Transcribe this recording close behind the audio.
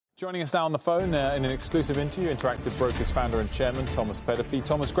Joining us now on the phone in an exclusive interview, Interactive Brokers founder and chairman, Thomas Peterffy.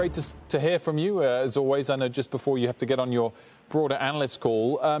 Thomas, great to hear from you, as always. I know just before you have to get on your broader analyst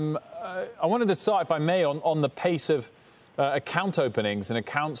call. I wanted to start, if I may, on the pace of account openings and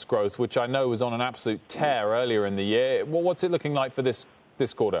accounts growth, which I know was on an absolute tear earlier in the year. Well, what's it looking like for this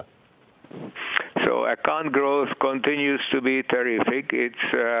quarter? So account growth continues to be terrific.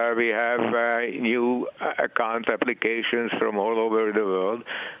 We have new account applications from all over the world,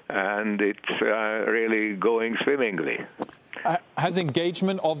 and it's really going swimmingly. Has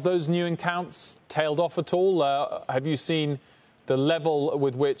engagement of those new accounts tailed off at all? Have you seen the level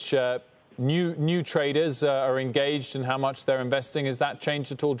with which new traders are engaged and how much they're investing? Has that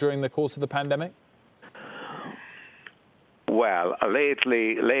changed at all during the course of the pandemic? Well,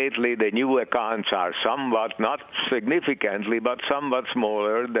 lately the new accounts are somewhat, not significantly, but somewhat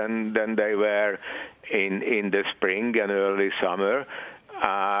smaller than they were in the spring and early summer.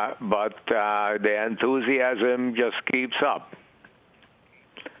 But the enthusiasm just keeps up.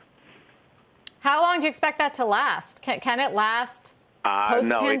 How long do you expect that to last? Can it last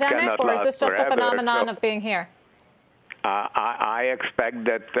post-pandemic, or is this just a phenomenon of being here? I expect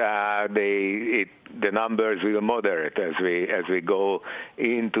that the numbers will moderate as we go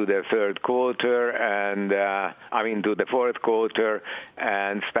into the third quarter and to the fourth quarter,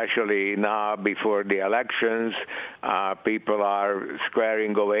 and especially now before the elections, people are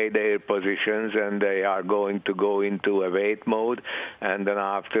squaring away their positions and they are going to go into a wait mode, and then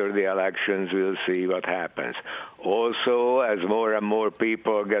after the elections we'll see what happens. Also, as more and more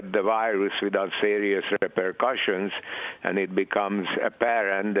people get the virus without serious repercussions, and it becomes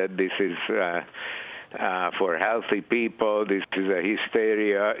apparent that this is for healthy people, this is a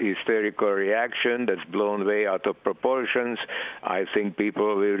hysterical reaction that's blown way out of proportions. I think people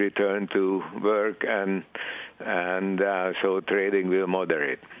will return to work, and so trading will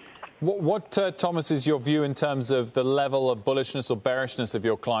moderate. What Thomas, is your view in terms of the level of bullishness or bearishness of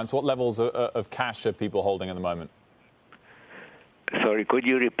your clients? What levels of cash are people holding at the moment? Sorry, could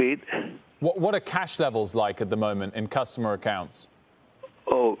you repeat? What are cash levels like at the moment in customer accounts?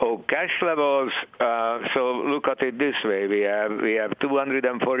 Oh, cash levels. So look at it this way: we have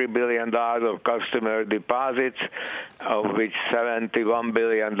 $240 billion of customer deposits, of which $71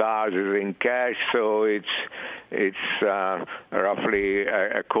 billion is in cash. So it's roughly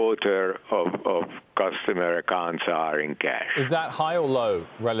a quarter of customer accounts are in cash. Is that high or low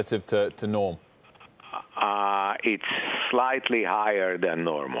relative to norm? It's slightly higher than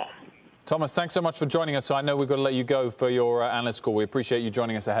normal. Thomas, thanks so much for joining us. So I know we've got to let you go for your analyst call. We appreciate you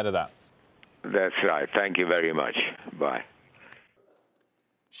joining us ahead of that. That's right. Thank you very much. Bye.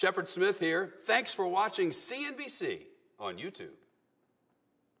 Shepard Smith here. Thanks for watching CNBC on YouTube.